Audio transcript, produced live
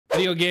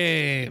Video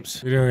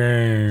games. Video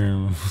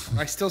games.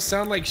 I still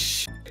sound like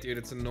shit, dude.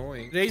 It's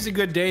annoying. Today's a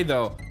good day,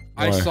 though.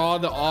 Why? I saw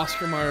the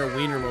Oscar Mayer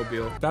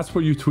Wienermobile. That's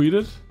what you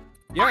tweeted?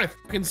 Yeah, I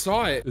fucking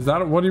saw it. Is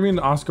that, what do you mean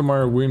the Oscar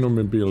Mayer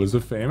Wienermobile? Is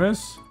it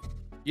famous?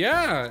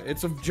 Yeah,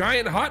 it's a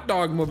giant hot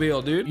dog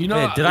mobile, dude. You know,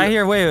 Wait, did I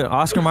hear? Wait,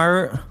 Oscar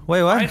Mayer.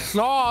 Wait, what? I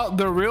saw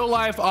the real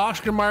life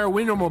Oscar Mayer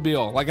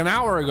Wienermobile like an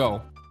hour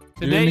ago.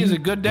 Today is a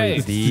good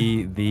day.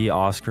 Wait, the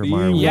Oscar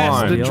Mayer.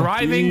 Yes, the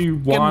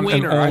driving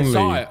wiener. I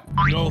saw it.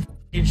 No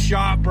fucking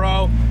shot,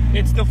 bro.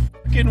 It's the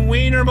fucking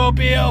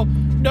Wienermobile.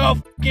 No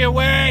fucking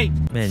way.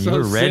 Man, So you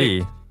were ready.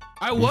 sick.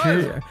 I was.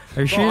 Are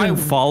you sure you didn't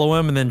follow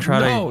him and then try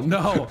to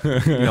No.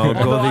 you know,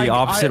 go the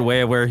opposite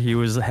way of where he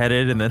was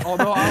headed and then?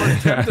 Although I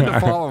was tempted to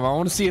follow him. I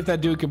want to see if that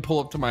dude can pull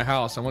up to my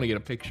house. I want to get a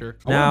picture.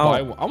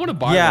 I want to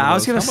buy yeah, one I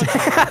was of gonna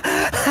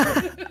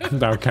those. say.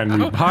 Now can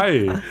we buy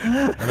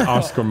an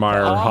Oscar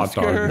Mayer hot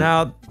dog?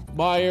 Now,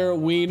 Mayer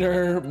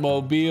Wiener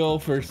Mobile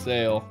for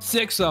sale.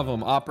 6 of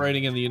them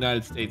operating in the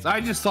United States.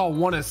 I just saw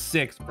one of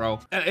 6, bro.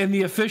 And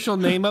the official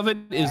name of it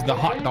is the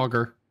Hot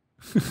Dogger.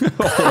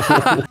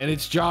 And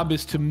its job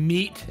is to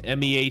meet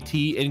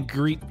M-E-A-T and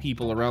greet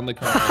people around the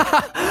country.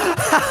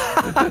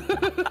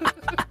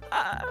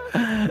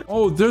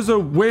 Oh,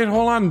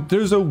 hold on.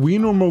 There's a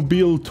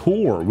Wienermobile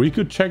tour. We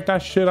could check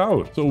that shit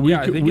out. So we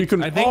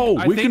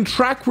can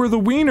track where the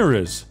wiener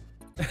is.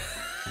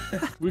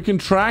 We can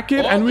track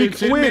it, and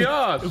if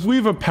we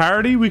have a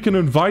party, we can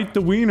invite the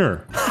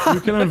wiener.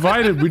 We can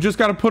invite it. We just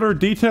got to put our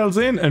details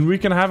in, and we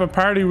can have a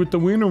party with the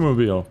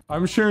Wienermobile.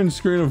 I'm sharing the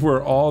screen of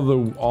where all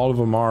of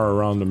them are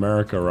around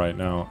America right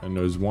now, and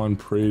there's one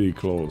pretty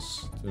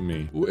close to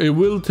me. It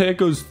will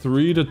take us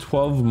 3 to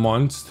 12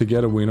 months to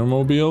get a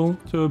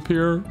Wienermobile to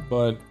appear,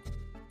 but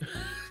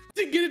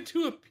To get it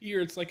to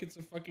appear, it's like it's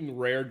a fucking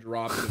rare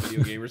drop in a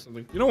video game or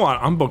something. you know what?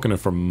 I'm booking it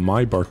for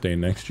my birthday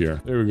next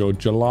year. There we go.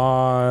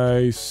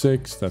 July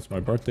 6th. That's my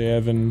birthday,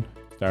 Evan.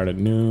 Start at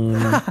noon.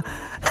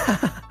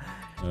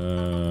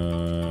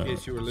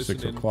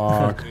 6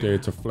 o'clock.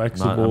 Dates are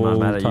flexible.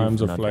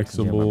 Times are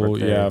flexible.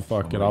 Yeah,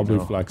 fuck it. I'll be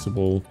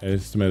flexible.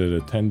 Estimated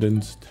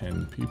attendance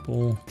 10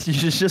 people. you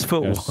just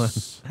put one.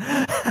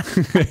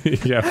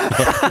 Yeah,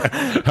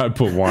 I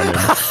put one in.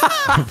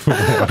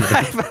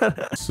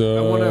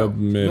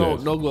 Submit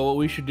it. Nogla, what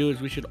we should do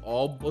is we should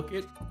all book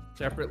it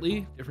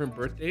separately, different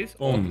birthdays,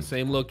 all at the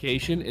same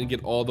location, and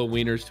get all the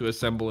wieners to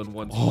assemble in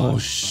one spot. Oh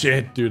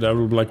shit, dude, that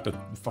would be like the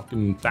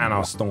fucking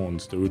Thanos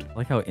stones, dude. I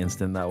like how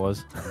instant that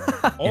was.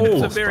 Oh,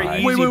 it's a very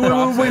easy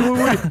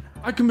wait.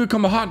 I can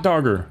become a hot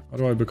dogger. How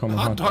do I become a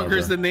hot dogger? Hot dogger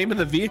is the name of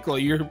the vehicle.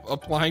 You're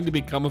applying to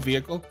become a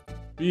vehicle?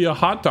 Be a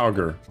hot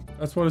dogger.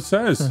 That's what it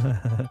says.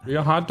 Be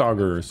a hot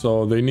dogger.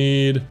 So they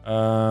need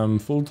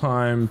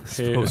full-time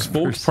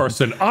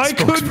spokesperson. I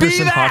could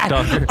be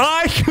that.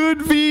 I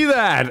could be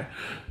that.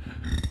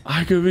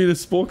 I could be the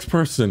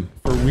spokesperson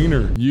for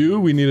Wiener.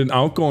 We need an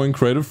outgoing,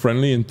 creative,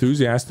 friendly,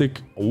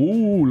 enthusiastic. Oh,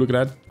 look at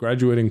that.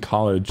 Graduating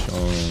college.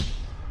 Oh.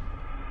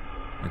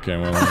 Okay,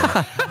 well.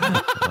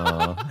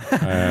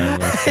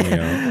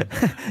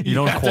 You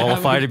don't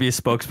qualify to be a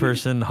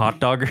spokesperson, hot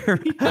dogger.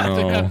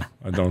 No,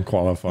 I don't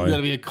qualify. You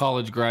gotta be a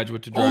college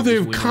graduate to drive. Oh, they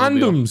have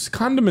condoms.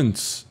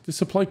 Condiments. They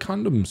supply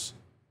condoms.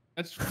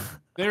 That's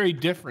very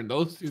different.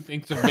 Those two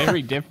things are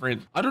very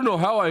different. I don't know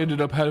how I ended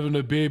up having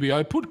a baby.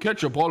 I put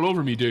ketchup all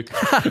over me, dick.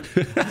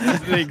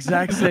 The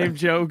exact same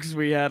jokes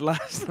we had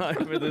last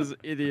time with this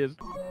idiot.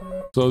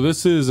 So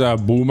this is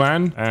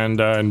Booman, and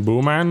in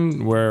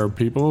Booman, where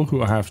people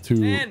who have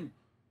to...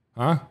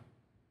 Huh?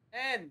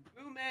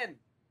 Booman.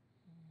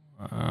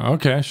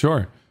 Okay,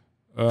 sure.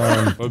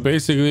 But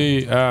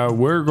basically,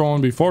 we're going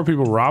to be 4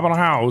 people robbing a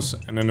house,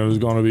 and then there's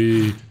going to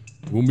be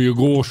a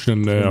ghost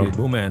in there.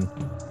 Booman.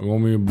 We're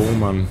going to be a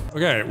Booman.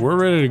 Okay, we're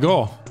ready to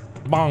go.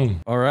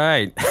 Bang. All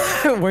right.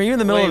 Were you in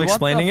the middle of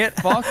explaining it?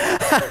 Fuck?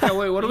 Yeah,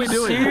 wait, what are we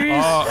doing?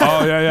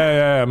 Oh,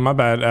 yeah. My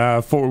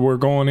bad. We're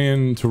going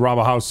in to rob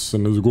a house,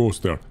 and there's a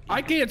ghost there.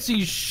 I can't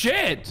see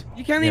shit.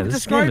 You can't even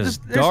describe this.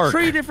 There's dark.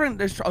 3 different.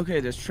 There's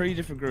 3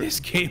 different groups. This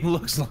game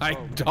looks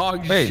like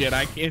dog shit.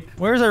 I can't.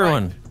 Where's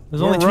everyone?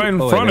 There's only 2 right in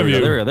front of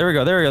you. There we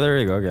go.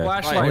 Okay.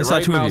 Flashlight, I only saw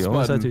 2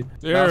 of you.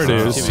 There it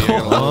is.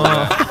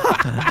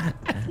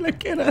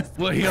 Look at us.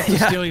 Well, you have to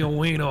steal your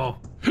wiener.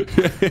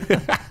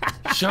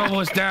 Show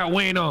us that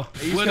wiener.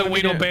 We're the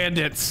wiener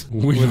bandits.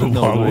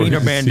 Wiener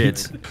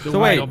bandits. The So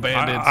wait, wiener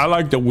bandits. I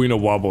like the wiener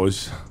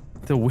wobblers.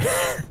 the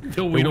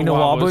wiener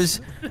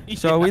wobblers.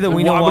 So are we the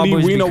wiener Wobbly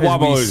wobblers wiener because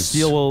wobblers. we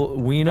steal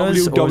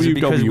wieners, or is it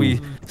because WWW. we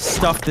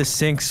stuff the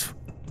sinks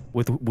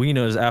with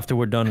wieners after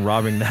we're done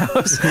robbing the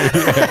house?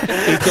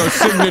 It's our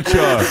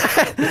signature.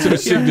 It's our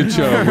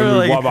signature when we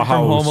like rob a from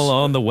house. Home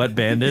Alone, the wet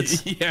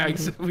bandits. Yeah,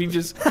 we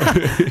just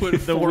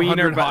put the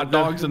wiener hot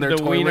dogs in their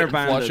toilet and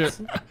flush it.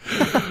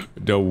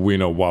 The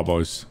wiener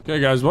wobblers.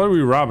 Okay, guys, what are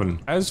we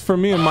robbing? As for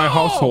me and my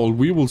household,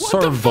 we will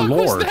serve the Lord.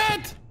 What was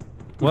that?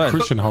 What?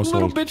 Christian The little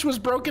household. bitch was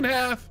broken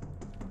half.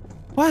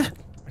 What?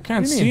 I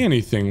can't do you see mean?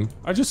 anything.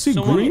 I just see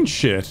green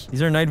shit.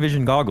 These are night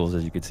vision goggles,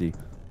 as you can see.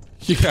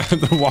 Yeah,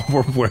 the one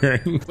we're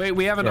wearing. Wait,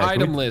 we have an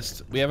item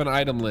list. We have an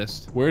item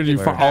list. Where do you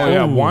find? Oh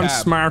yeah, one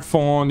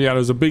smartphone. Yeah,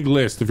 there's a big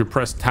list if you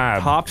press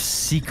tab. Top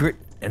secret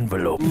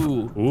envelope.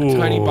 Ooh. A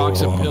tiny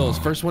box of pills.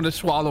 First one to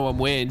swallow them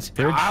wins.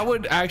 I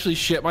would actually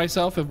shit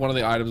myself if one of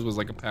the items was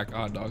like a pack of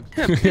hot dogs.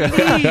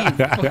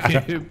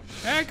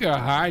 Pack of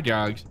hot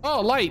dogs.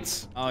 Oh,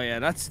 lights. Oh yeah,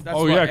 that's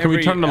oh yeah, can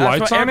we turn the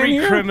lights on in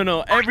here?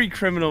 Every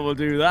criminal will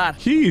do that.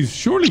 Keys.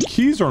 Surely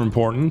keys are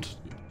important.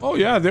 Oh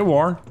yeah, they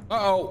were.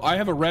 Uh-oh, I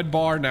have a red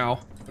bar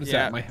now. What is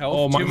that? My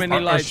health? Oh, too many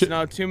lights.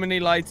 No, too many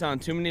lights on.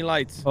 Too many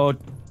lights.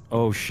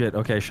 Oh shit.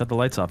 Okay, shut the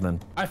lights off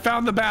then. I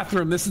found the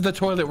bathroom. This is the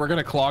toilet we're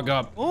gonna clog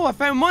up. Oh, I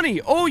found money.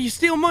 Oh, you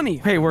steal money.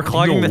 Hey, we're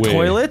clogging the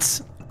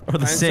toilets? Or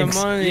the sinks?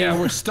 Yeah,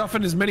 we're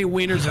stuffing as many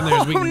wieners in there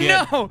as we can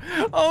get. Oh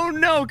no! Oh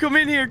no! Come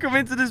in here. Come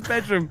into this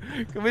bedroom.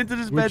 Come into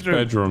this bedroom.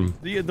 Which bedroom?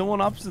 The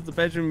one opposite the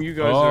bedroom you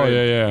guys are in.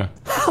 Oh yeah.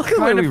 Look at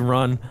the way we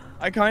run.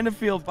 I kind of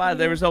feel bad.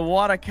 There was a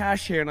wad of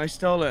cash here, and I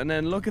stole it. And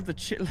then look at the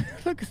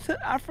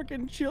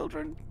African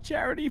children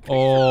charity.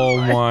 Oh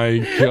my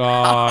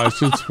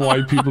gosh! It's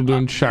white people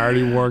doing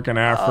charity work in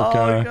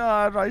Africa. Oh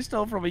god! I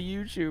stole from a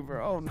YouTuber.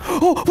 Oh no!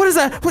 Oh, what is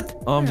that? What?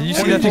 Did you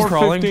see that thing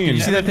crawling? Did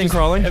you see that thing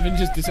crawling? Evan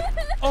just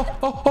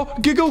Oh!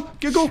 Giggle!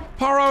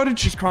 Power outage!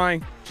 She's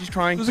crying. She's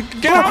crying.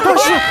 Get out! No!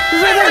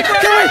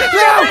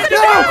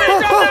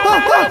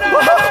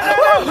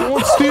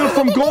 Don't steal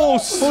from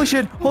ghosts. Holy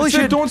shit!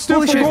 Don't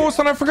steal from ghosts,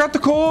 and I forgot the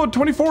code.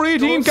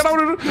 2418. Get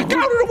out of the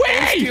way!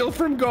 Don't steal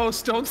from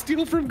ghosts. Don't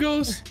steal from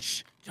ghosts.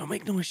 Shh! Don't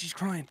make noise. She's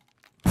crying.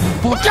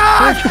 Oh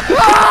god!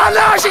 Oh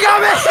no! She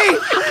got me!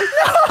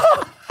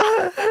 No!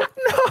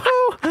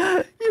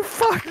 You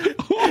fuck!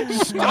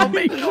 Don't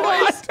make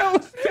noise.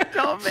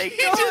 Don't make noise. He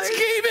just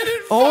came in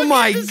and oh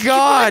my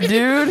god,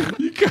 dude!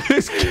 You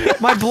guys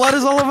my blood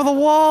is all over the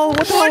wall.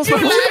 What the hell is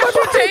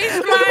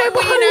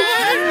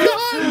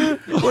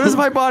What is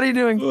my body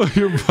doing?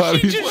 Your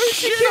body. Do you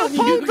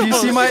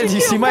see my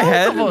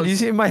head? Do you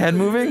see my head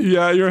moving?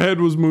 Yeah, your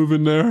head was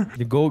moving there.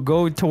 You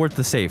go towards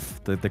the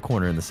safe, the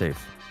corner in the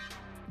safe,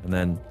 and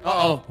then.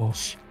 Oh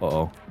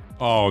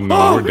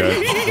no, we're dead.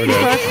 We're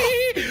dead.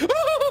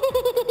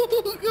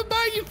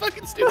 Goodbye, you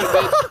fucking stupid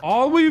bitch.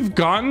 All we've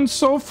gotten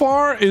so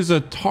far is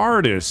a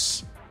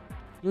TARDIS.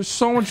 There's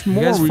so much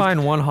more. You guys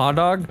find one hot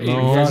dog?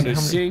 No, not a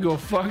single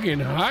fucking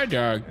hot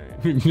dog.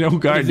 No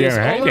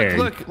goddamn hot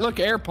dog. Look,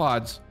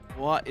 AirPods.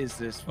 What is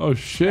this? Oh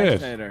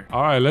shit!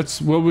 All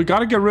right, well, we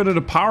gotta get rid of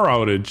the power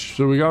outage.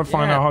 So we gotta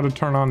find out how to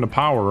turn on the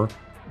power,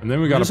 and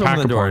then we gotta pack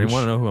the door. punch. You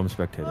want to know who I'm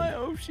spectating? I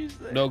hope she's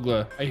there.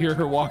 Nogla, I hear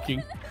her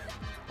walking.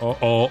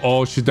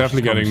 Oh, she's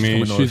definitely getting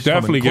me. She's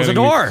definitely getting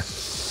me.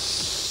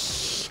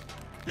 Close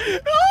the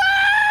door!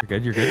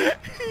 You're good.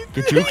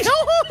 Get juked.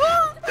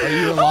 Are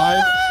you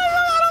alive?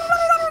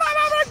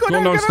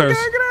 Going downstairs.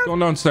 Going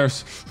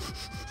downstairs.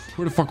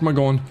 Where the fuck am I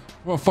going?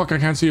 Oh fuck, I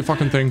can't see a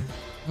fucking thing.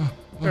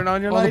 Turn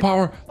on your light. The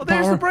power. Oh,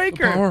 there's the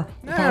breaker.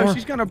 No,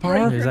 she's gonna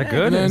break. Is that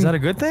good? Is that a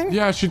good thing?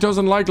 Yeah, she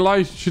doesn't like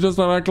light. She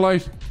doesn't like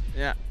light.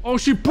 Yeah. Oh,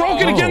 she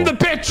broke it again, the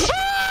bitch!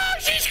 Ah,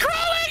 she's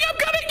crawling! I'm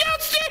coming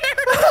downstairs!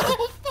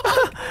 Oh,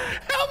 fuck!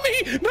 Help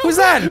me! No, who's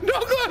that?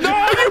 Nogla! No,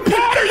 you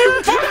Potter,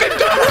 you fucking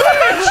dumb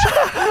bitch!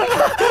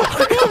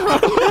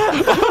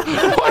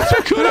 Watch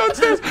her go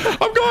downstairs!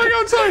 I'm going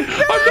outside!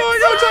 I'm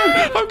going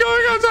outside! I'm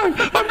going outside!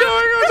 I'm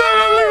going outside!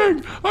 I'm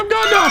leaving! I'm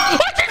gone now!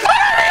 What's she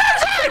putting me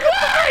outside?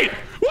 Why?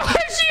 Why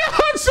is she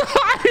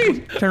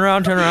outside? Turn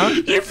around.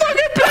 You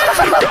fucking bitch!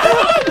 Come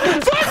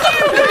on! Fuck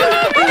you!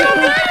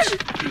 Bitch!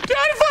 Get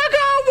the fuck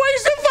out! Why you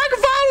still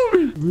fucking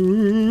following me?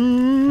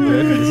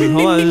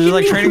 Hold on, this is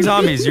like training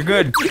zombies. You're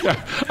good.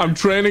 Yeah, I'm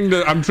training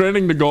the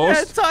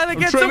ghost. Yeah, Tyler,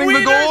 get training the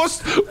the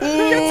ghost. Get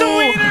the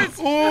wieners.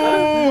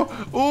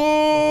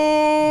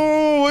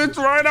 Oh, it's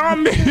right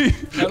on me.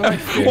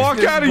 Walk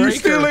out! Are you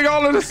stealing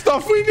all of the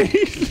stuff we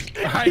need?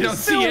 I don't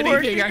see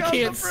anything. I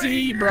can't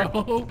see, bro.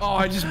 Oh,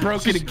 I just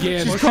broke it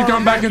again. She's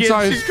gone back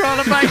inside. She's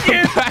crawling back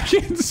in. Back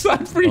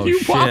inside for you,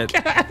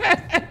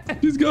 Wildcat.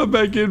 She's gone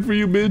back in for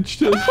you,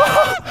 bitch.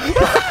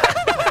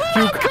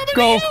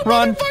 Go,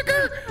 run.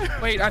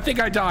 Wait, I think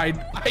I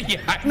died.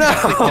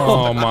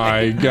 Oh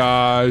my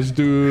gosh,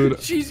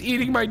 dude. She's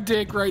eating my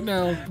dick right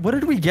now. What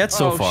did we get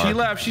so far? She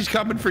left. She's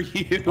coming for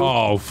you.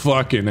 Oh,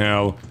 fucking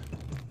hell.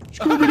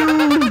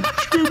 Scooby-Doo!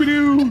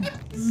 Scooby-Doo!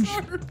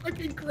 Start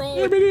fucking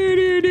crawling.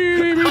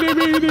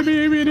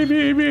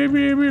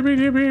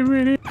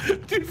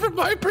 Dude, from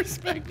my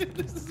perspective,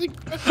 this is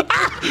incredible.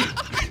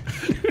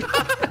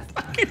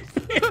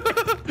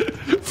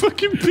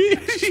 Fucking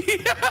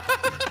bitch!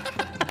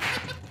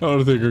 I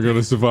don't think I'm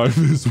gonna survive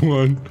this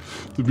one.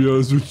 To be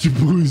honest with you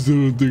boys, I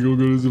don't think I'm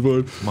gonna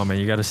survive. Come on, man,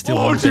 you gotta steal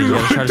one thing. You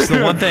gotta try to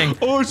steal one thing.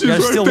 Oh, she's you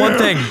gotta steal one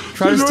thing.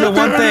 Try to steal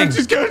one thing.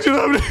 She's catching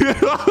up.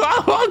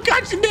 Oh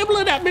god, she's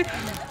nibbling at me.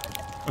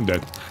 I'm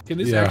dead. Can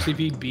this actually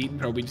be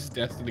beaten, or are we just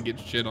destined to get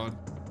shit on?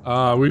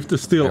 We have to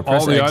steal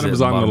all the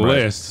items on the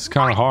list. It's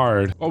kind of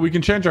hard. Oh, we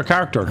can change our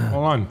character.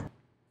 Hold on.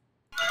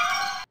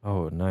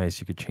 Oh, nice.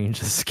 You could change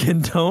the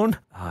skin tone.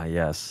 Ah,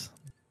 yes.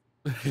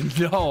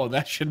 No,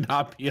 that should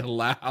not be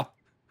allowed.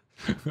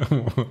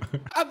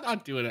 I'm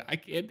not doing it. I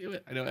can't do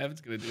it. I know Evan's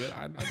gonna do it.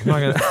 I'm not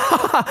gonna.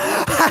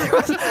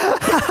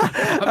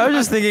 I was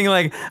just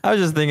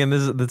thinking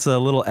this. That's a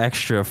little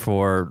extra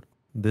for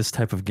this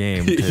type of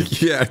game.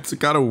 Yeah, it's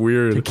kind of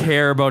weird. To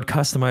care about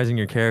customizing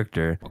your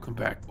character. Welcome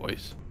back,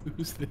 boys.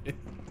 Who's this?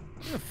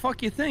 What the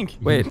fuck you think?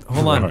 Wait,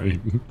 hold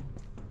on.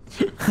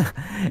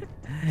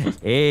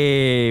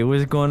 Hey,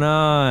 what's going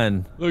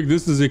on? Look,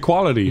 this is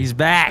equality. He's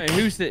back.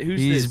 Hey, who's this?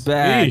 He's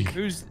back.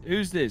 Me.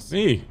 Who's this?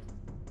 Me.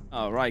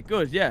 Oh, right,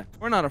 good. Yeah,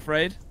 we're not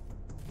afraid.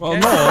 Well,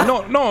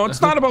 no,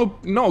 it's not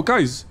about, no,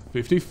 guys.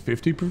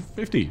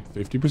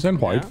 50%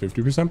 white, Yeah.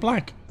 50%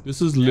 black.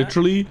 This is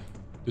literally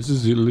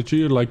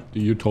like the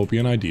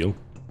utopian ideal.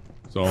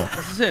 So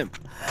This is it.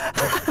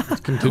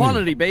 let's continue.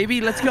 Quality, baby.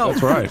 Let's go.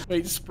 That's right.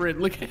 Wait, sprint.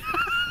 Look at.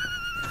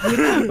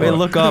 Wait,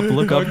 look up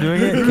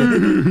doing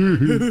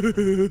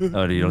it.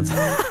 Oh, you don't.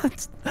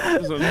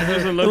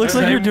 It looks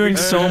like you're doing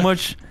so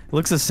much. It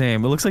looks the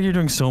same. It looks like you're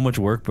doing so much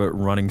work, but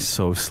running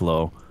so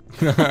slow.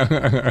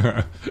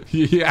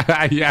 yeah,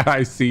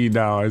 I see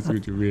now. I see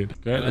what you mean.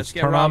 Okay, let's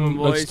get robbing,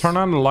 boys. Let's turn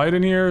on the light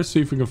in here. See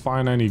if we can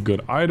find any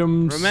good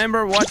items.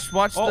 Remember, watch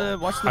the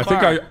I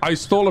think I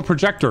stole a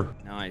projector.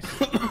 Nice.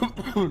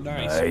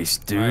 Nice,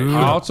 dude.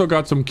 I also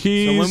got some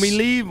keys. So when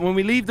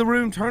we leave the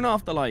room, turn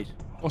off the light.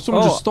 Oh,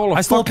 someone just stole a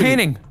I stole a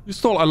painting. You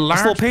stole a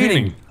large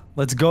painting.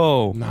 Let's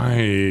go.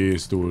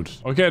 Nice, dude.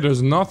 Okay,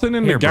 there's nothing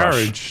in the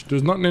garage.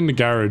 There's nothing in the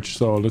garage,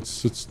 so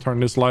let's turn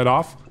this light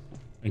off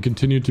and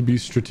continue to be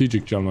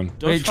strategic, gentlemen.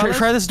 Wait,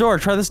 try this door.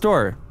 Try this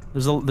door.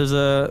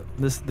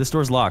 This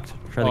door's locked.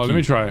 Try the key. Let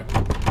me try it.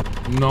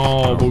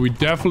 No, but we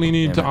definitely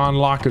need to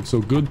unlock it.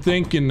 So good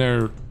thinking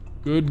there.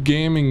 Good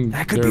gaming.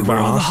 That could be where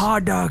all the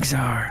hot dogs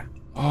are.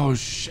 Oh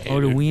shit. Oh,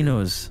 the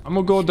winos. I'm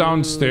gonna go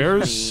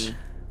downstairs.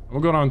 I'm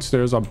gonna go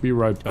downstairs. I'll be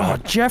right back.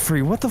 Oh,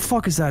 Jeffrey, what the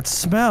fuck is that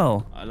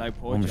smell? I like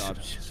pork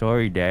chops.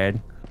 Sorry,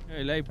 Dad.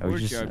 I like pork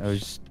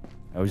chops.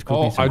 I was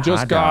cooking some I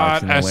just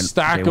got a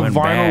stack of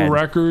vinyl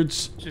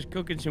records. Just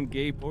cooking some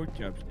gay pork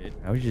chops, dude.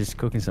 I was just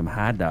cooking some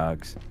hot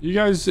dogs. You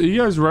guys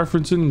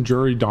referencing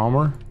Jerry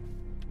Dahmer?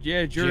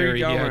 Yeah,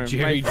 Jerry Dahmer. Yeah,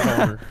 Jerry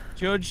Dahmer.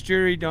 Judge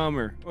Jerry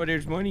Dahmer. Oh,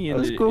 there's money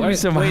in it. Cook me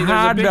some hot there's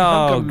a big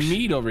dogs. hunk of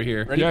meat over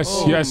here. Ready? Yes.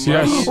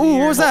 Oh,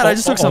 what was that? I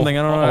just took something.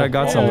 I don't know. I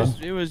got something.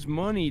 It was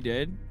money,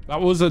 dude.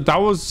 That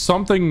was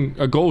something,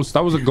 a ghost.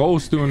 That was a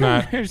ghost doing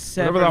that.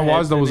 Whatever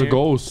that was a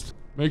ghost.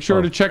 Make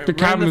sure to check the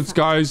cabinets,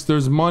 guys.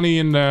 There's money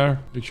in there.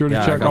 Make sure to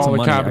check all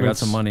the cabinets. I got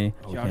some money.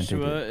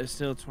 Joshua is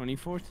still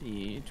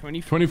 2014.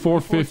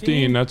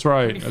 2415. That's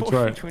right. That's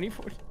right.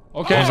 2014.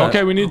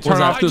 Okay, we need to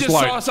turn off this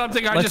light. I just saw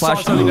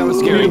something that was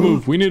scary.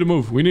 We need to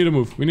move. Oh,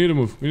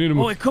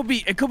 it could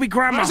be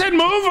Grandma. I said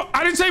move.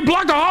 I didn't say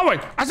block the hallway.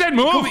 I said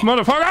move,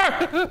 motherfucker.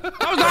 That was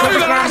the hallway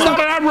that I saw in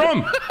that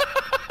room.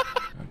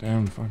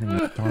 Goddamn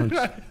fucking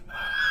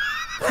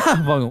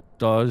Fucking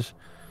dogs.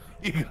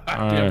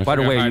 By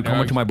the way, you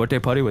coming to my birthday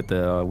party with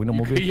the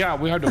Wienermobile? Yeah,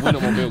 we have the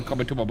Wienermobile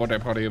coming to my birthday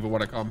party if you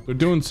want to come. They're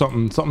doing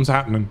something. Something's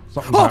happening.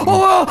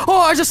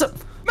 I just saw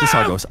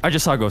a ghost. I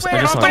just saw a ghost.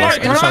 There's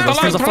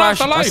a flash.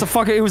 That's the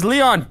fucking. It was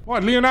Leon.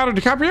 What? Leonardo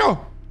DiCaprio?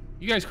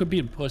 You guys quit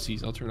being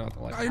pussies. I'll turn out the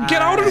light.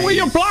 Get out of the way.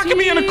 You're blocking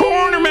me in the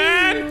corner,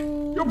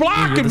 man. You're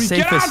blocking me.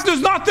 Get out.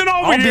 There's nothing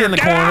over here. I'll be in the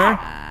corner.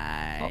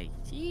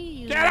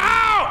 Get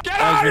out. Get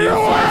out of here.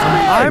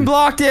 I'm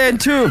blocked in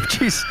too.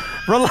 Jeez.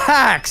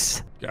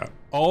 Relax. Yeah.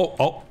 Oh,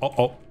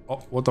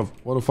 what the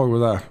fuck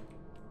was that?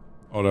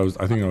 Oh,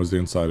 I think that was the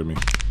inside of me.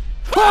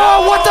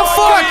 Oh, what the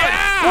fuck?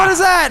 Yeah. What is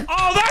that?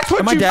 Oh, that's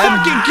what you fucking get.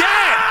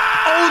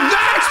 Oh,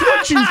 that's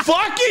what you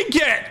fucking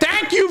get.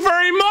 Thank you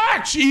very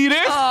much, Edith.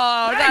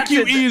 Oh, Thank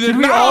you, Edith. Did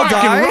we now all I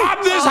die? can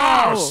rob this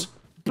house.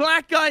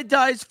 Black guy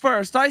dies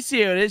first. I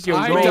see how it is.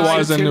 No, it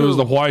wasn't. It was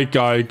the white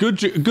guy.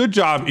 Good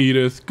job,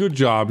 Edith. Good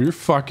job. You're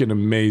fucking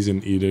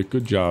amazing, Edith.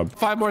 Good job.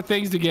 5 more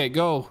things to get.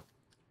 Go.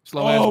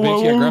 Slow ass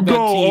bitch. Yeah, grab that key.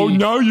 Oh,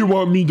 now you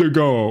want me to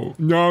go.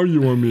 Now you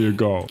want me to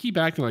go. Keep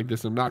acting like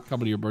this. I'm not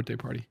coming to your birthday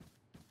party.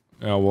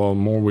 Yeah, well,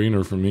 more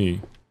wiener for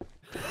me.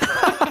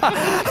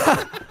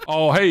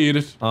 Oh, hey,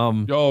 Edith.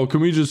 Yo,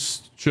 can we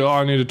just chill?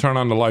 I need to turn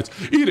on the lights.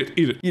 Eat it.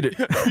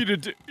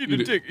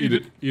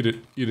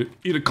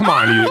 Come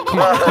on, Edith. Come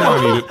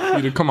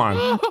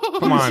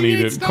on,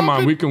 Edith. Come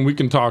on, we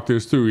can talk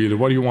this through, Edith.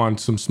 What do you want?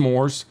 Some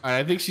s'mores?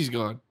 I think she's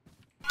gone.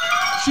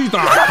 She's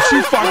not.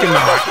 She's fucking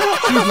not.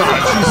 She's not.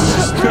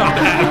 She's not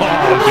at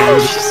all,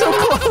 dude. She's so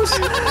close.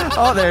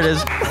 Oh, there it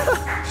is.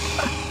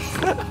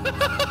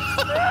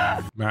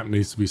 Map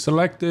needs to be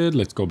selected.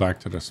 Let's go back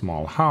to the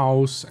small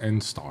house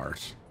and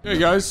start. Hey,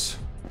 guys.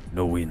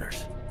 No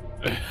wieners.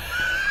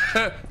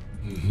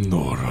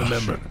 No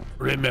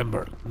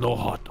Remember, no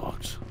hot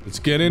dogs. Let's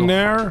get in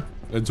there.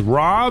 Let's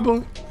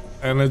rob.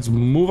 And let's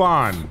move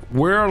on.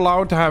 We're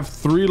allowed to have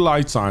 3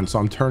 lights on, so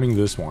I'm turning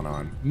this one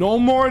on. No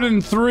more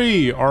than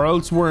 3, or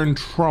else we're in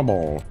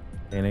trouble.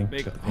 Painting.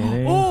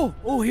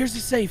 Oh, here's a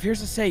safe.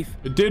 Here's a safe.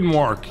 It didn't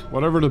work.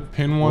 Whatever the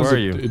pin was, Where are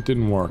you? it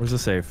didn't work. Where's the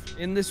safe?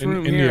 In this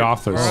room in here. the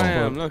office. Where I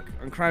am. Look,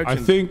 I'm crouching. I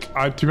think,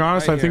 to be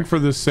honest, Right I think here. for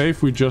this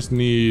safe, we just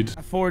need...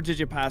 a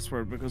 4-digit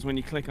password, because when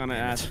you click on it,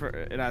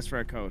 it asks for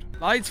a code.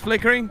 Lights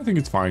flickering. I think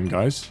it's fine,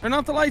 guys. Turn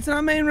off the lights in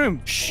our main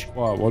room. Shh.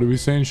 What are we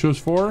saying shows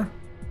for?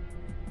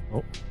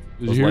 Oh.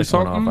 Did you hear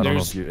something? I don't know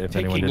There's if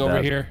anyone ticking did over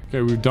that. here.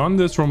 Okay, we've done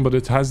this room, but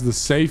it has the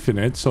safe in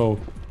it, so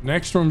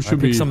next room I should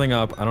picked be... something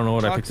up. I don't know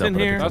what I Box picked up. in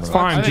but I here. picked That's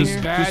something up. fine. I think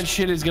Just bad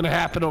shit is gonna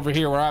happen over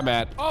here where I'm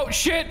at. Oh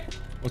shit!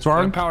 what's Got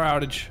a wrong? power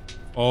outage.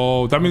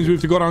 Oh, that means we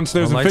have to go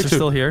downstairs The and lights fix are it.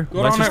 still here.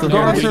 Go Lights down are still there,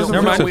 go here. downstairs and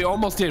Never fix mind, it. we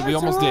almost did. We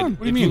What's almost wrong? did. What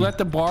do you If you mean? let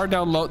the bar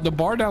down low, the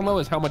bar down low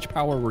is how much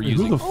power we're Who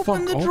using. the fuck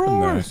Open the opened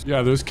drawers. that?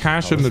 Yeah, there's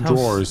cash in the this house-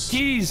 drawers.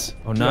 Keys.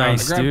 Oh,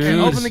 nice, grab dude.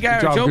 keys. Open the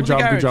garage. Good job, Open good job,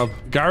 the good garage. job.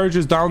 Garage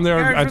is down there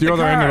Garage at with the the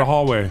other end of the car.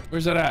 hallway.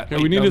 Where's that at? Okay,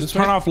 Wait, we need down to this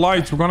turn way? off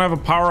lights. We're gonna have a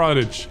power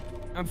outage.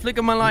 I'm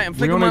flicking my light. I'm We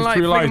flicking only my have light.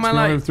 3 lights. Flicking We my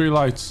only light. have 3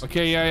 lights.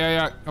 Okay,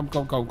 yeah. Come.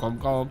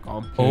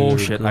 Oh Here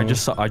shit! we I go.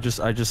 just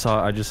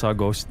saw a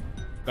ghost.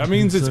 That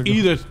means it's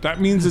eat it. That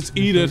means it's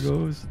eat it.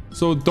 Goes.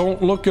 So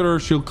don't look at her.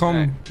 She'll come.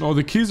 Okay. No,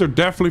 the keys are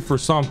definitely for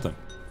something.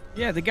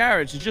 Yeah, the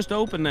garage is just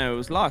open now. It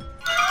was locked.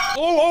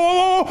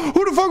 Oh!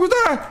 Who the fuck was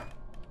that?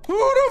 Who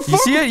the fuck? You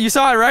see it? You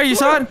saw it, right? You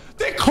saw it?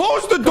 They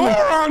closed the door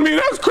on me.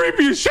 That was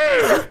creepy as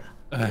shit.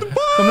 Come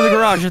to the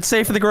garage. It's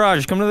safe for the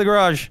garage. Come to the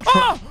garage.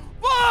 Oh!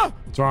 Oh!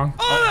 What's wrong?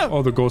 Oh,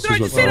 no. The ghost Did I is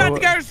just up see that at there. the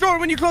garage door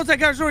when you closed that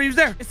garage door? He was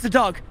there. It's the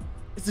dog.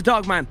 It's the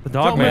dog man. The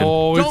dog Don't man. Move.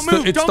 Oh, Don't it's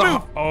move. the it's Don't the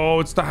move. oh,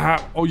 it's the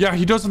hat. Oh yeah,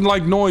 he doesn't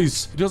like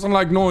noise. He doesn't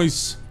like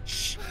noise.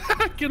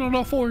 Get on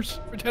all fours.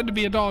 Pretend to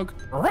be a dog.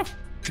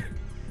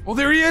 Oh,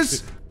 there he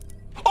is.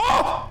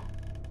 Oh!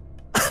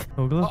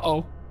 Nogla?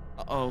 Uh-oh.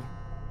 Uh-oh.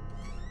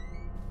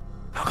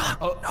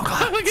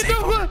 Nogla. Look at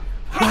Nogla.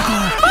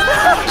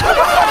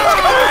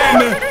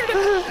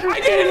 I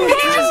didn't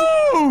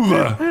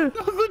move.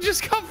 Nogla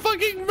just got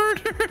fucking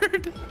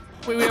murdered.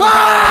 Wait, we have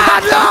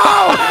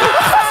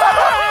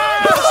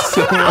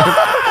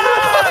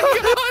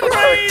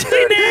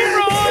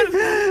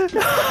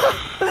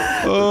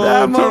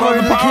That turn on the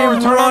motherfucker power.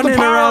 came Turn on the running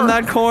power. around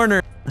that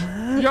corner.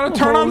 You gotta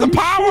turn on the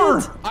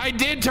power. I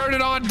did turn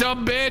it on,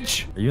 dumb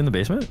bitch. Are you in the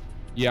basement?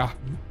 Yeah.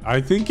 I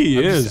think he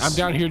is. I'm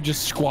down here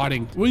just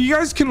squatting. Well, you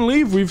guys can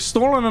leave. We've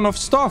stolen enough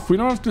stuff. We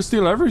don't have to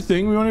steal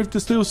everything. We only have to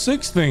steal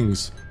 6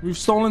 things. We've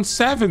stolen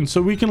 7,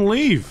 so we can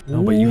leave.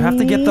 No, but you have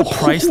to get the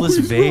priceless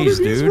He's vase, running,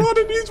 dude.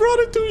 He's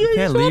running to you.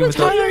 can't leave with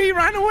Tyler, he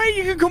ran away.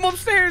 You can come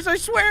upstairs. I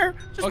swear.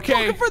 Just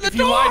Okay, looking for the if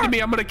door. you lied to me,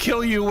 I'm gonna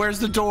kill you. Where's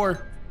the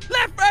door?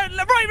 Left, right,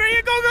 right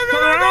here. Go.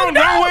 Turn around.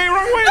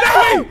 Wrong way,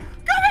 that way.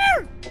 Come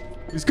here.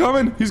 He's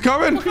coming. He's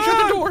coming. Shut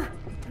the door.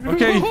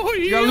 Okay, Oh,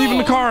 you gotta leave in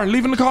the car.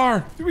 Leave in the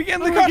car. Do we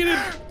get in the car?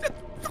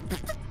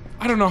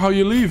 I don't know how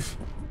you leave.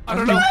 I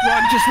don't know.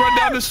 Just run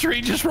down the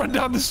street. Just run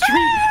down the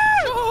street.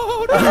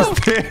 Oh, no. He's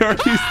there.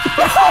 He's there.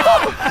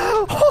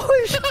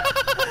 Holy shit.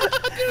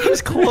 He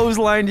just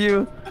clotheslined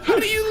you. How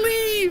do you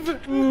leave?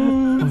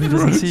 Oh, he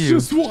doesn't see you.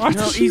 Just watch.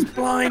 No, he's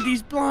blind.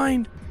 He's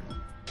blind.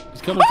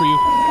 He's coming for you.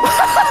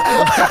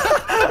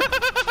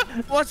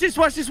 Watch this.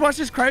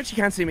 Crouch. He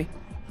can't see me.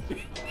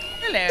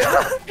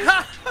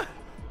 Hello.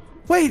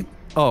 Wait.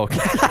 Oh,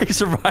 I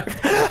survived.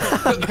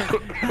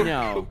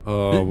 No.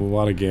 Oh,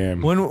 what a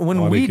game. When What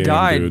a we game,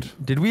 died, dude.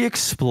 did we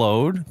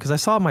explode? Because I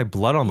saw my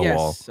blood on the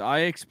wall. Yes, I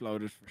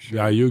exploded for sure.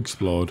 Yeah, you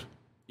explode.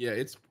 Yeah,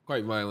 it's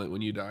quite violent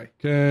when you die.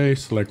 Okay,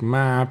 select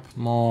map,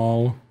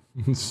 mall.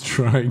 Let's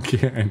try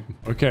again.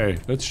 Okay,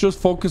 let's just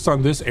focus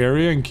on this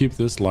area and keep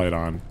this light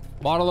on.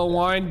 Bottle of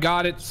wine,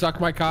 got it.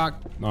 Suck my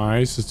cock.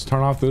 Nice. Let's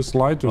turn off this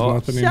light. There's Oh,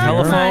 nothing in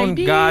telephone.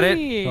 here. Got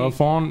it.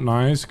 Telephone.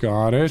 Nice.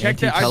 Got it.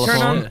 Check it.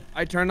 Telephone.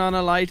 I turn on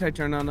a light. I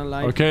turn on a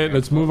light. Okay,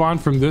 let's move on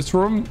from this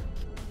room.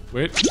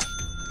 Wait.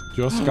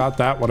 Just got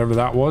that, whatever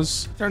that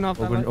was. Turn off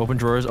that Open, light. open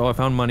drawers. Oh, I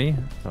found money.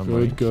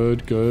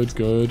 Good.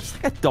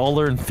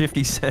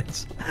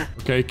 $1.50.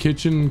 Okay,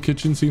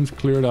 kitchen seems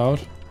cleared out.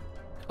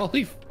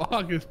 Holy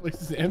fuck, this place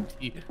is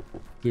empty.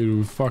 Dude,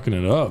 we're fucking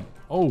it up.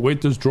 Oh,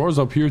 wait, there's drawers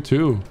up here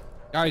too.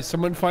 Guys,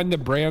 someone find the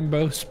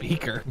Brandbo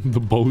speaker. The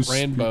Bose.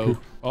 Brandbo.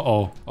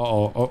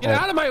 Uh-oh. Get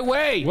out of my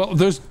way! Well,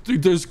 there's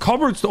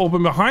cupboards to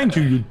open behind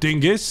you, you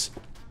dingus.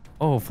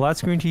 Oh, flat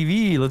screen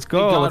TV. Let's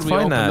go. God Let's we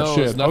find opened that. those.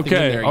 Shit, Nothing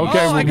okay, in there.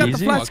 okay, Oh, I got the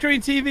easy. flat screen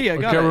TV. I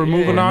got Okay, it. we're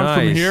moving Yeah, on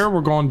from nice. here. We're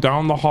going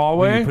down the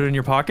hallway. You put it in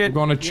your pocket.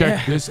 We're going to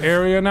check this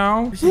area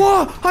now.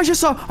 Whoa! I just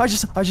saw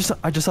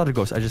the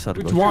ghost.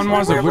 Which one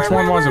was it? Which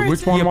one was it?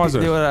 Which one was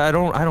it? I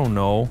don't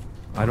know.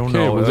 I don't Okay,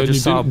 know. well, I then just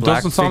you saw a didn't- black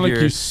doesn't sound like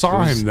figure. you saw It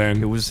was- him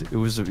then. It was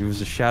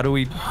a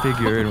shadowy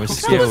figure and it was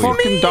It's the scary.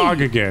 fucking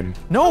dog again.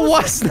 No, it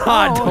was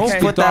not. Oh, Don't okay.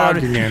 put The that dog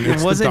out. again. It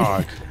It's the wasn't.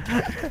 dog.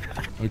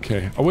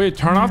 Okay. Oh wait,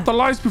 turn off the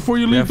lights before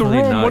you leave the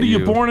Definitely room. not What are you,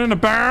 you. born in a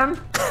barn?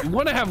 You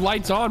want to have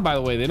lights on, by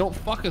the way. They don't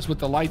fuck us with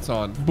the lights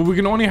on. But we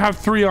can only have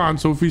 3 on,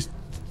 so if he's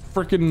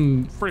frick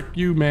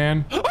you,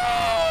 man.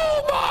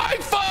 Oh my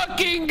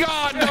fucking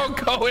god! Don't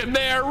go in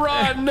there.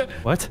 Run!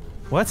 What?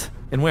 What?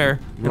 And where?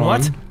 And Run.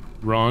 what?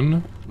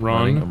 Run.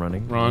 I'm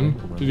running.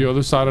 To the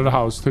other side of the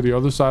house. To the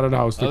other side of the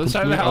house. Other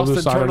side of the house.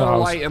 Then turn on the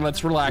light and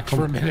let's relax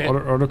for a minute.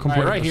 Or the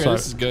complete right here.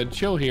 This is good.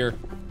 Chill here.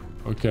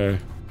 Okay.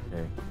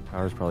 Okay.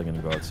 Power's probably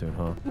gonna go out soon,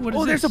 huh?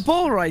 Oh, there's a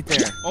bowl right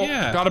there. Oh,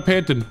 yeah. Got a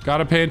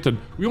painting.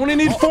 We only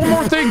need 4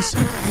 more things.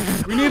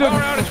 We need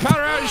Power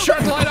outage. Shut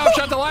the light off.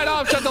 Shut the light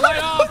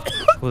off.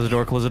 Close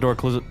the door.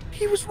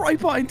 He was right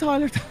behind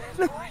Tyler.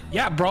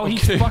 Yeah, bro.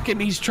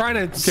 He's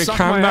trying to suck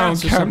my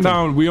ass or calm something.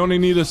 down. We only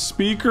need a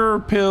speaker,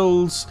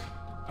 pills,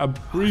 a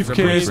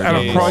briefcase, and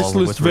a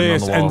priceless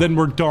vase, and then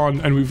we're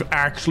done. And we've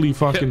actually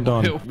fucking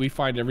done. We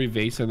find every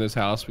vase in this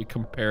house. We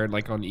compare it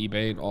like on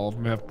eBay, and all of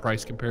them have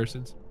price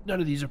comparisons. None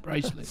of these are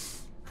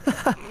priceless.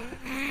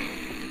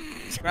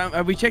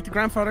 Have we checked the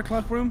grandfather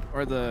clock room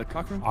or the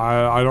clock room?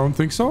 I don't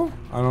think so.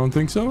 I don't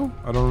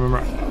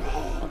remember.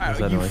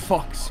 You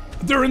fucks.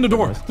 They're in the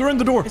door.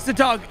 It's the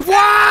dog.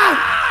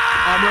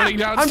 I'm running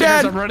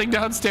downstairs. I'm running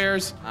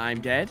downstairs. I'm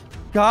dead.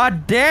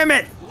 God damn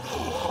it!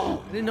 I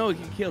didn't know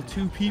it could kill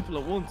 2 people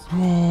at once.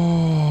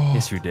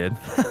 Yes, you did.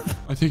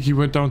 I think he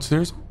went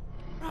downstairs.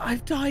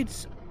 I've died.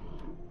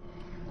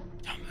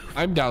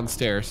 I'm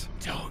downstairs.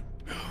 Don't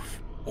move.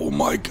 Oh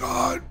my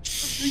god. I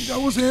think that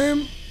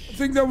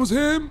was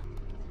him.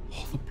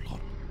 Oh, the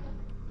blood.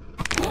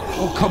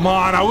 Oh, come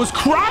on. I was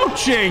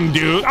crouching,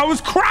 dude.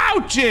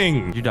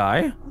 Did you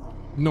die?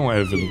 No,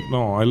 Evan.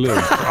 No, I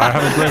lived. I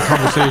had a great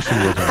conversation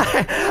with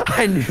him.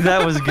 I knew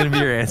that was gonna be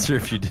your answer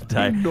if you did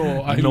die.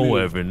 No,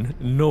 Evan.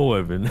 No,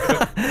 Evan.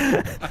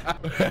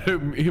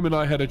 Him and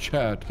I had a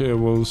chat. Okay,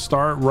 well,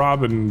 start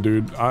robbing,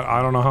 dude.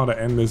 I don't know how to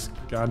end this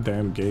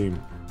goddamn game.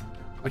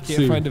 I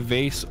can't find a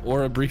vase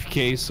or a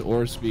briefcase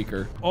or a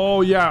speaker. Oh,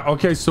 yeah.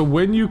 Okay, so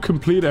when you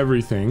complete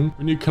everything,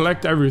 when you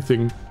collect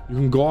everything, you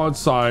can go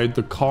outside.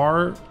 The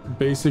car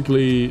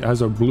basically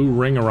has a blue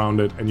ring around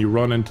it, and you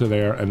run into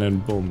there, and then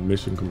boom,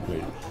 mission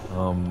complete.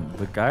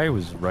 The guy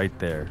was right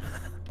there.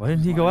 Why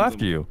didn't he go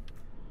after you?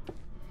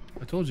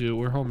 I told you,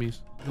 we're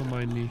homies. Don't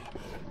mind me.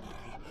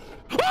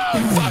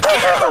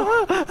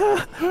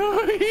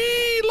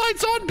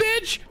 Lights on,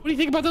 bitch! What do you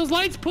think about those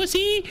lights,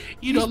 pussy?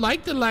 You don't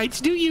like the lights,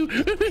 do you?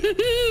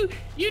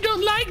 You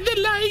don't like the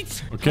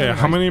lights! Okay,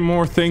 how many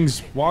more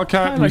things?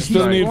 Wildcat, we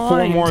still need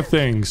 4 more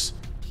things.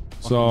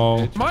 So...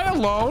 Am I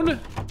alone?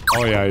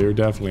 Oh yeah, you're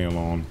definitely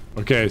alone.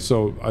 Okay,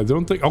 so I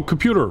don't think... Oh,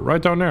 computer!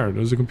 Right down there.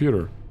 There's a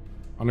computer.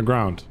 On the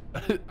ground.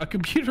 A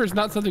computer is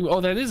not something...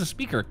 Oh, that is a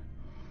speaker.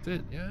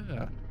 That's it,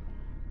 yeah.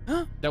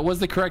 Huh? That was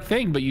the correct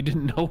thing, but you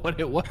didn't know what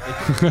it was.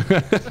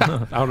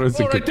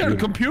 Right there,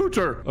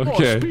 computer.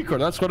 Okay. Oh, speaker,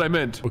 that's what I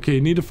meant. Okay,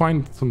 you need to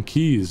find some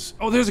keys.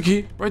 Oh, there's a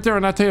key. Right there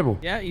on that table.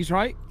 Yeah, he's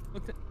right.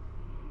 Look at...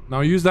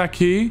 Now use that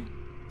key.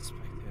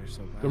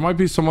 There might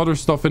be some other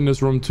stuff in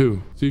this room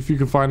too. See if you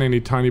can find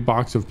any tiny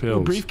box of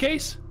pills. A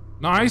briefcase?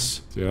 Nice.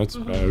 Yeah, that's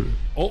bad.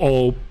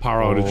 Oh,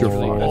 power outage. You're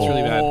fucked. That's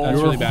really bad.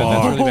 That's really bad.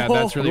 That's really bad.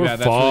 That's really bad.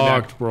 That's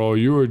really bad, bro.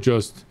 You were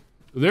just...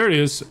 There it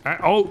is.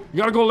 Oh, you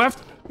gotta go left.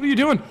 What are you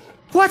doing?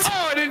 What?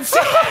 Oh, I didn't see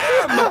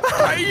him!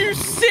 Are you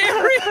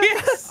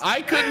serious?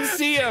 I couldn't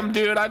see him,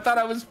 dude. I thought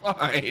I was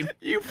fine.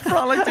 You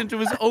frolicked into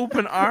his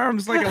open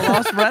arms like a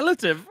lost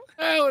relative.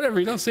 Whatever.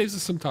 You know, saves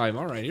us some time.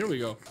 All right, here we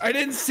go. I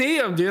didn't see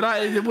him, dude.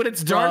 When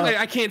it's dark, like,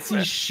 I can't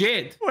see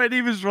shit. When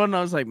he was running,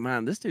 I was like,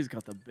 man, this dude's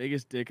got the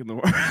biggest dick in the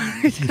world.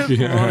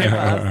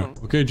 Yeah.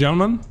 Okay,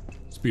 gentlemen.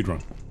 Speed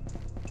run.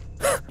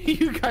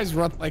 You guys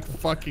run like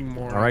fucking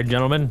morons. All right,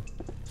 gentlemen.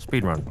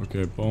 Speed run.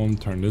 Okay, boom.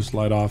 Turn this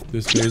light off.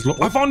 This vase.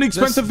 Look, I found the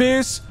expensive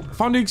vase. I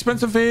found the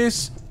expensive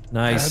vase.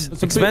 Nice.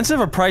 Expensive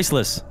or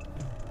priceless?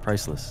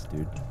 Priceless,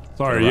 dude.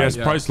 Sorry, yes,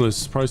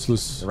 priceless.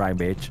 Priceless. Right,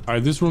 bitch. All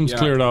right, this room's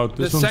cleared out.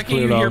 The second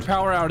you hear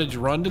power outage,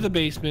 run to the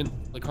basement,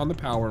 click on the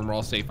power, and we're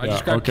all safe. I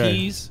just got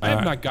keys. I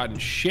have not gotten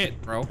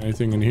shit, bro.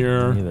 Anything in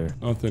here? Neither.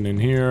 Nothing in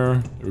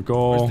here. There we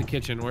go. Where's the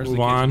kitchen? Where's the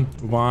kitchen?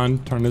 Move on.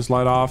 Turn this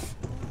light off.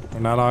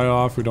 Turn that light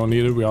off. We don't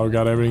need it. We already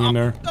got everything in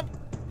there.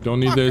 Don't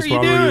need this.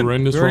 We're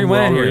in this room.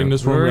 We're already in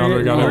this room. We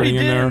already got everything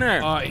in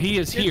there. He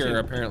is here,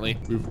 apparently.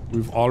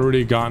 We've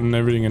already gotten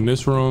everything in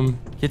this room.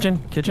 Kitchen?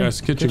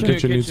 Yes, kitchen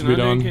needs to be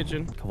done.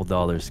 Couple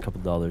dollars.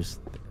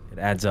 It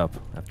adds up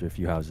after a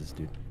few houses,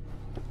 dude.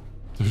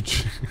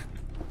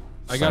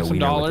 I got some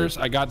dollars.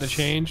 I got the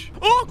change.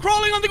 Oh,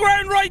 crawling on the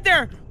ground right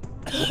there.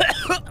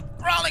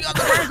 Crawling on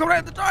the ground. Go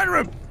around the dining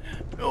room.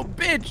 Oh,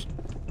 bitch.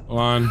 Hold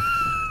on.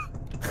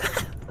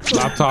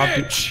 Laptop.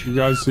 Bitch. You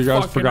guys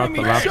forgot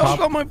the laptop. Choke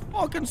on my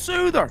fucking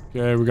soother.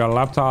 Okay, we got a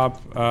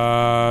laptop.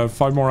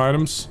 5 more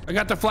items. I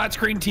got the flat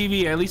screen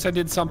TV. At least I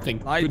did something.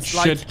 Good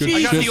shit. Good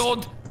I got shit. the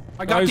old.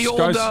 I got the old.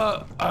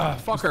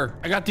 Fucker.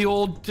 I got the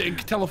old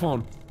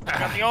telephone. I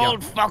got the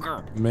old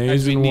fucker.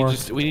 Amazing work.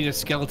 We need a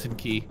skeleton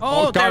key.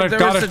 Oh, got it.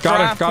 Got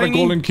a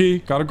golden key.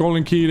 Got a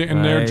golden key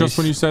in there just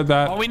when you said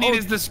that. All we need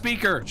is the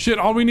speaker. Shit,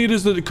 all we need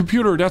is the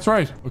computer. That's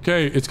right.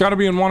 Okay, it's got to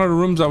be in one of the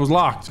rooms that was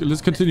locked.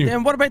 Let's continue.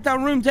 And what about that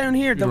room down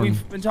here that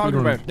we've been talking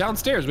about?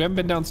 Downstairs. We haven't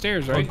been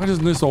downstairs, right? Why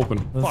doesn't this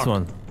open? This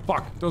one.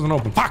 Fuck, doesn't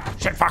open. Fuck,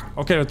 shit, fuck.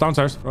 Okay, it's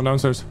downstairs. Go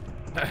downstairs.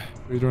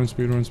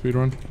 Speed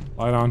run.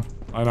 Light on.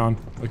 Light on.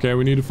 Okay,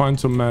 we need to find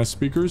some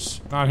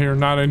speakers. Not here,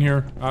 not in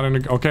here, not in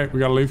the... Okay, we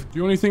gotta leave.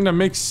 The only thing that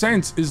makes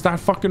sense is that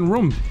fucking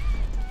room.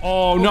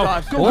 Oh, no.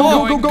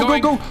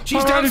 God. Go.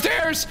 She's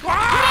downstairs.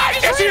 Ah,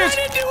 yes, she is.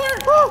 Into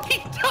her. He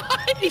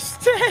died. He's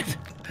dead.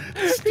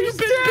 Stupid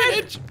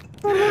bitch.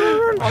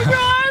 Oh,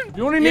 God.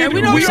 You only need,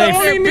 we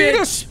only need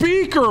a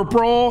speaker,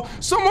 bro.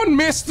 Someone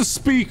missed the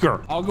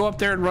speaker. I'll go up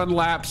there and run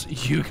laps.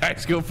 You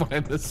guys go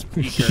find the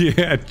speaker.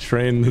 Yeah,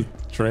 train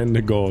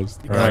the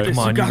ghost. All right. Come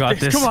on, you got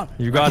this. Come on.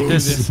 You got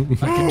this. I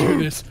can do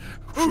this.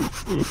 Come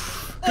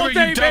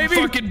here, you dumb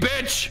fucking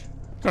bitch.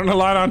 Turn the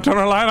light on. Turn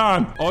the light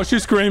on. Oh,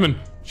 she's screaming.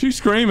 She's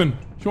screaming.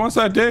 She wants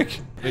that dick.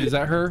 Wait, is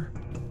that her?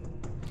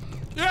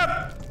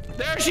 Yep.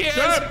 There she is.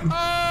 Yep.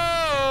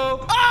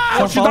 Oh.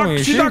 Oh, she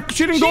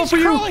didn't go for She's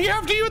you. crawling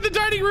after you in the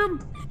dining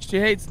room. She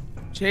hates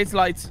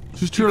lights.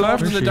 She's to your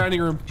left. In the dining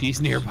room. She's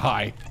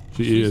nearby.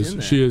 She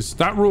is.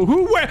 That room.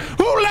 Who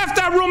left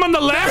that room on the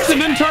left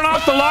and didn't turn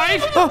off the light?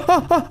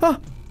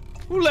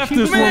 Who left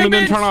this room and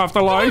didn't turn off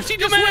the light? She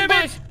just went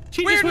by.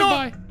 She just went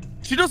by.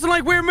 She doesn't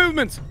like weird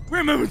movements.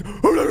 Weird movements.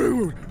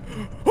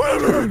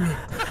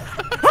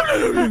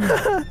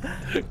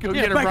 Go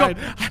get her, Brian.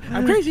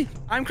 I'm crazy.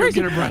 I'm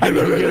crazy. Go get her, Brian.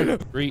 Go get her.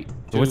 3,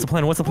 2. What's the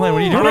plan? What are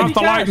you Turn doing? off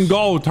the light and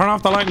go. Turn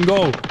off the light and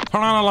go.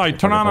 Turn on a light.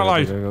 Turn on a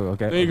light.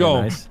 Okay. There you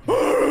go. Nice.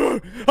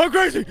 I'm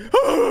crazy.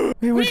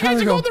 Wait, You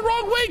guys are going the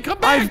wrong way. Come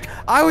back.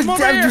 I was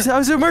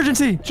an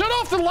emergency. Shut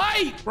off the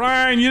light.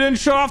 Brian, you didn't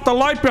shut off the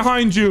light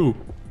behind you.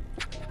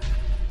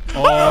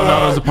 Oh,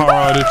 that was a power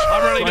outage.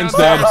 I'm running Brian's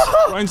downstairs.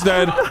 dead. Brian's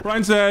dead.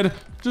 Brian's dead.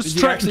 Just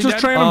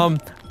train him.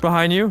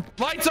 Behind you.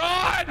 Lights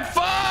on.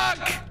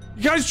 Fuck.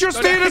 You guys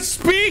just need a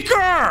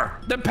speaker.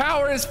 The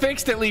power is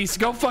fixed at least.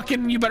 Go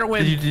fucking. You better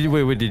win.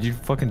 Wait, did you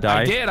fucking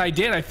die? I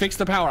did. I fixed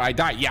the power. I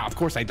died. Yeah, of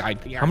course I died.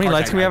 Yeah, How many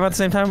lights can we have at the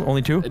same time?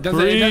 Only 2? It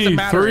doesn't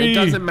matter. Three. It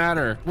doesn't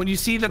matter. When you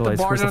see that the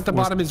bar down at the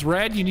bottom is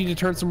red, you need to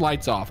turn some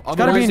lights off.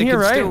 Otherwise,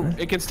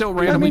 it can still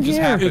randomly just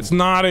happen. It's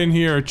not in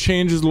here. It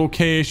changes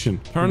location.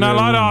 Turn that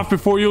light off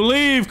before you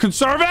leave.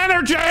 Conserve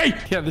energy.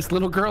 Yeah, this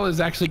little girl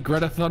is actually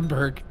Greta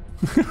Thunberg.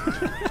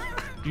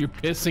 You're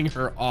pissing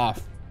her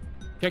off.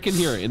 Check in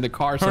here in the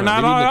car. Turn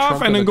that light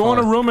off and then go in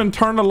a room and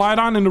turn the light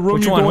on in the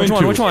room you go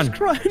into. Which one?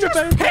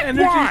 Just pick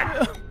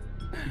one.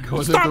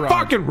 Stop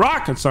fucking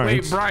rocket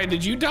science. Wait, Brian,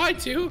 did you die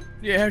too?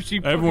 Yeah,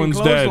 she Everyone's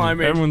dead.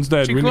 Everyone's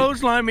dead. She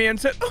clotheslined me and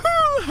said,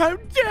 oh, how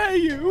dare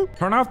you?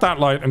 Turn off that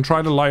light and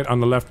try the light on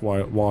the left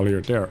wall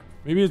here. There.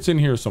 Maybe it's in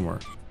here somewhere.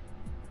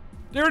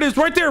 There it is,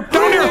 right there.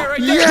 Down there. Right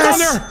there. Yes. Down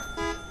there.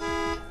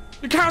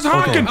 The car's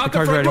honking. Out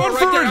the front door,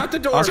 right there, out the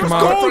door.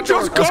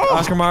 Just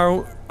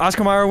go.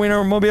 Oscar Mayer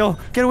Wiener Mobile.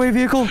 Getaway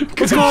vehicle.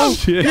 Let's go.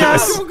 Shit.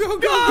 Yes. Go.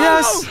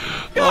 Yes.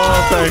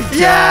 Oh, thank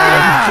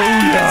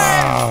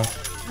Yeah. God.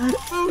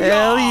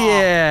 Hell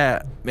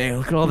yeah. Man,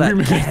 look at all that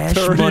cash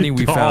money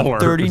we found.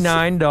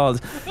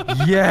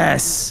 $39.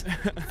 Yes.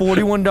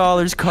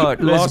 $41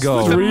 cut. Let's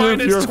go. The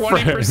minus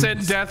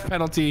 20% death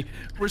penalty.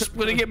 We're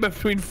splitting it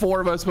between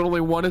 4 of us, but only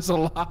 1 is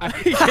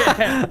alive.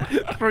 Yeah.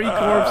 3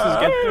 corpses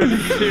get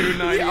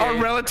 32.98. Yeah, our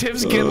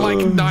relatives get like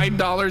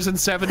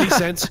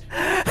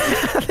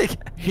 $9.70.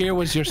 Here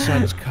was your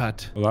son's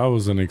cut. Well, that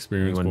was an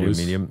experience, You want boys.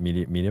 to do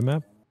medium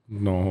map?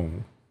 No,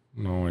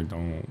 I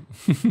don't.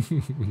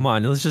 Come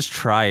on, let's just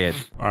try it.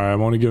 Alright,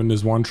 I'm only giving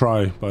this 1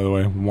 try, by the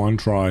way. 1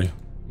 try.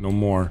 No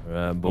more.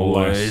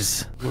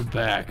 Boys. We're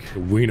back.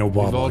 The Wiener We've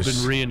all Wobblers.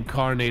 been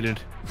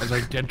reincarnated as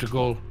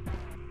identical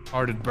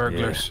hearted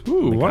burglars. Yeah.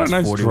 Ooh, what a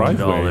nice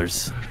driveway.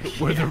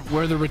 We're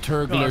the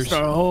returglers. Lost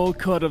our whole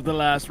cut of the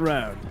last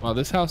round. Wow,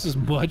 this house is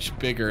much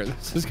bigger.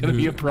 This is gonna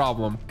be a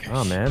problem.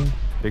 Oh man,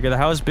 bigger the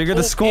house, bigger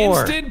the score.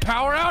 Instant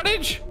power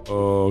outage?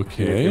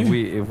 Okay.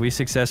 If we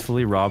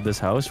successfully rob this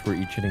house, we're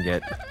each gonna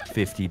get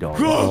 $50.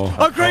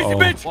 I'm crazy,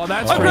 bitch. Well,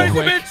 that's I'm pretty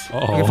crazy, quick.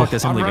 bitch. Okay, fuck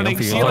this, I'm leaving. I'm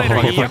See you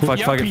later. Fuck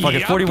it.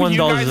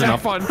 $41 is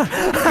enough. You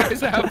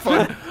guys have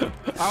fun.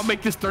 I'll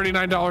make this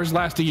 $39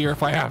 last a year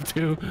if I have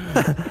to.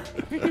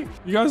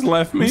 You guys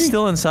left me? We're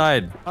still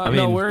inside.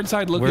 No, we're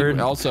inside looking. We're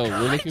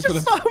looking for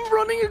the. I'm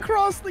running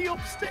across the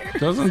upstairs.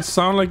 Doesn't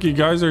sound like you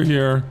guys are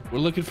here. We're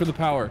looking for the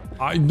power.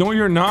 No,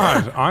 you're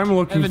not. I'm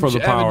looking for the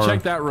power. Evan,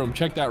 check that room.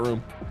 Check that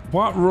room.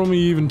 What room are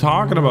you even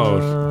talking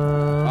about?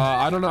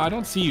 I don't know. I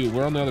don't see you.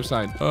 We're on the other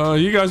side.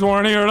 You guys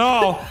weren't here at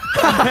all.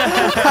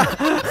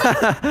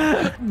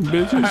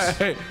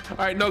 Bitches. All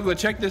right, Nogla,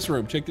 check this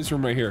room. Check this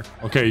room right here.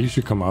 Okay, you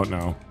should come out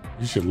now.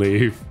 You should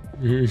leave.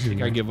 You should.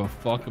 Think I give a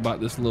fuck about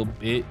this little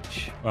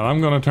bitch? Well,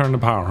 I'm gonna turn the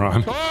power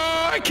on.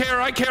 Oh, I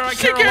care. You can't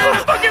fucking move.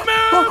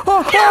 You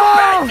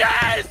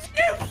bitches.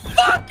 You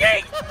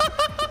fucking.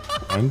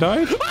 And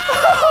died?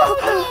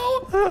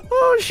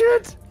 Oh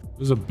shit!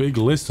 There's a big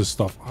list of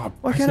stuff.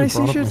 Why can't I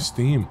see shit? My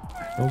Steam.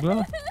 Oh,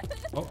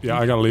 yeah,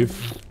 I gotta leave.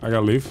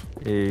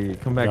 Hey,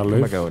 come back out.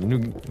 We gotta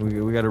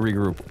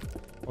regroup.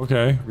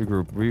 Okay.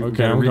 Regroup. We Okay,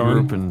 gotta I'm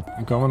regroup coming. and.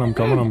 I'm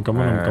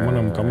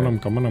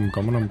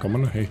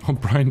coming. Hey, oh,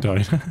 Brian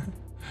died.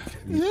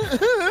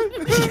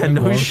 Yeah,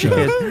 no shit.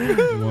 Okay,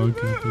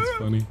 that's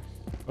funny.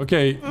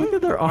 Okay. Look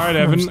at their All right,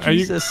 arms, Evan.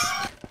 Jesus.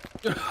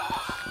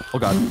 Oh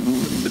god.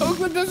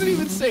 Nogla doesn't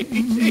even say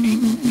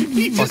anything.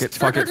 He Fuck it,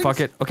 fuck it, fuck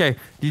it. Okay,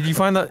 did you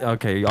find the...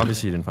 Okay,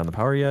 obviously you didn't find the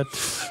power yet.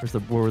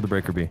 Where would the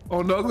breaker be?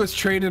 Oh, Nogla's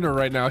training her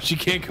right now. She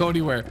can't go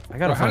anywhere. I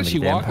gotta How find does the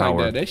she damn walk power.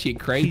 like that? That shit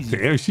crazy.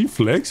 Damn, she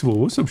flexible.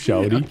 What's up,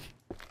 shouty?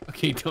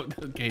 Okay, don't.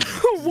 Okay.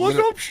 What's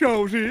up,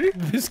 Shouty?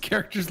 This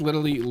character's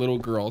literally a little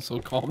girl, so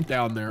calm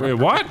down there. Wait,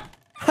 what?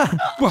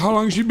 Well, how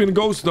long has she been a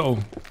ghost, though?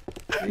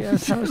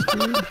 Yes, house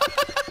dude.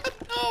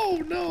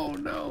 No.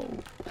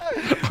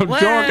 I'm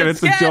joking.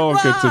 It's a joke.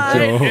 It's a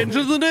joke.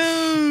 Into the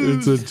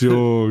news. It's a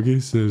joke.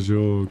 It's a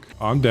joke.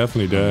 I'm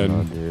definitely dead.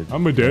 Oh, dude.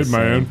 I'm a dead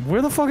man.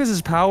 Where the fuck is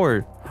his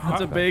power?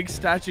 It's a big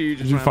statue you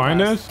just Did you ran find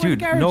past. it? Dude,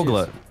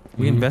 Nogla,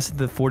 we invested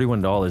the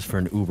 $41 for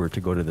an Uber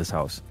to go to this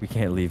house. We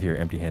can't leave here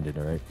empty-handed,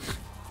 all right?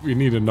 We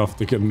need enough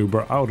to get an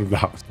Uber out of the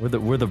house.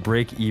 We're the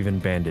break-even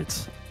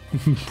bandits.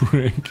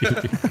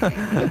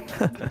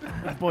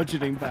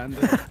 Budgeting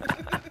bandit.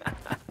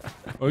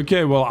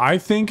 Okay, well, I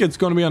think it's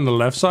going to be on the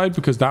left side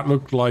because that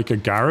looked like a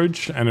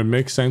garage and it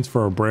makes sense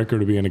for a breaker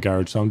to be in a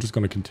garage. So I'm just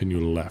going to continue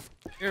to the left.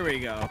 Here we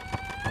go.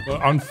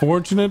 But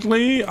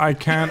unfortunately, I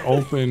can't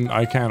open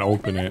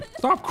it.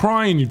 Stop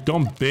crying, you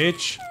dumb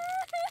bitch.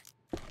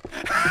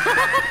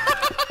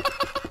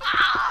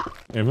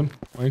 Evan,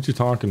 why aren't you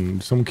talking?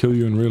 Did someone kill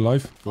you in real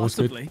life?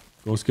 Possibly.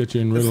 Ghost get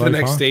you in real That's life, the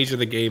next huh? stage of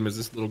the game is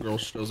this little girl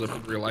shows up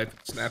in real life and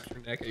snaps your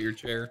neck at your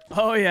chair.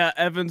 Oh yeah,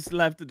 Evans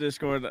left the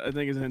Discord. I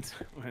think it's in.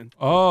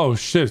 Oh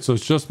shit, so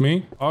it's just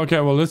me? Okay,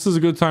 well this is a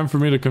good time for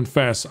me to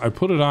confess. I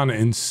put it on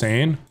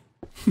insane.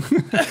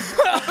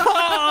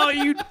 Oh,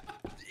 you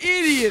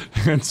idiot!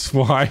 That's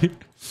why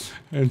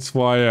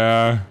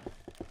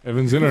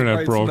Evan's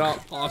internet broke. It's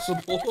not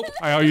possible.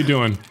 Hi, how you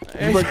doing?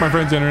 You break my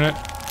friend's internet.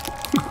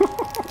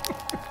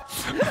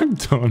 I'm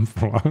done,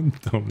 bro. I'm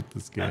done with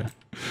this game.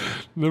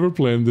 Never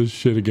playing this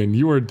shit again.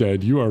 You are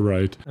dead. You are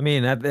right. I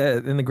mean,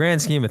 in the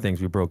grand scheme of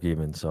things, we broke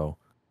even, so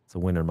it's a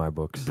win in my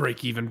books.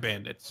 Break even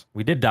bandits.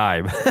 We did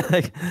die.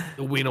 Like,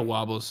 The Weena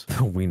Wobbles.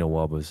 the Weena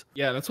Wobbles.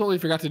 Yeah, that's what we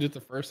forgot to do at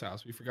the first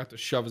house. We forgot to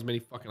shove as many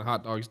fucking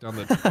hot dogs down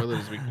the toilet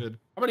as we could.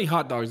 How many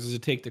hot dogs does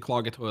it take to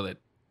clog a toilet?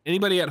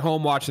 Anybody at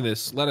home watching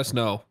this, let us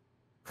know.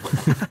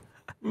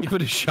 Give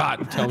it a shot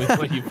and tell me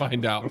what you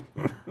find out.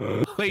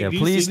 Wait, Yeah, do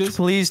you see this?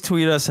 please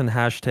tweet us and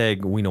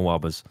hashtag Weena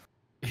Wobbles.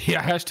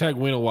 Yeah, hashtag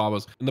Weena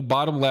Wobbles. In the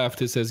bottom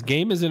left, it says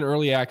game is in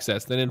early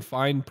access. Then in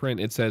fine print,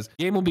 it says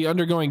game will be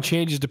undergoing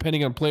changes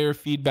depending on player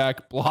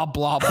feedback. Blah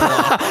blah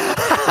blah.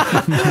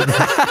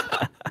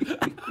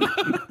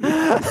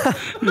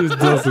 He just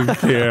doesn't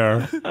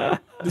care.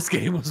 This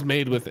game was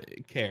made with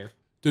care.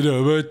 Hit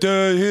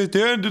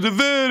the end of the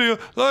video.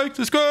 Like,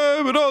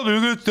 subscribe, and all the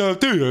good stuff.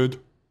 The end.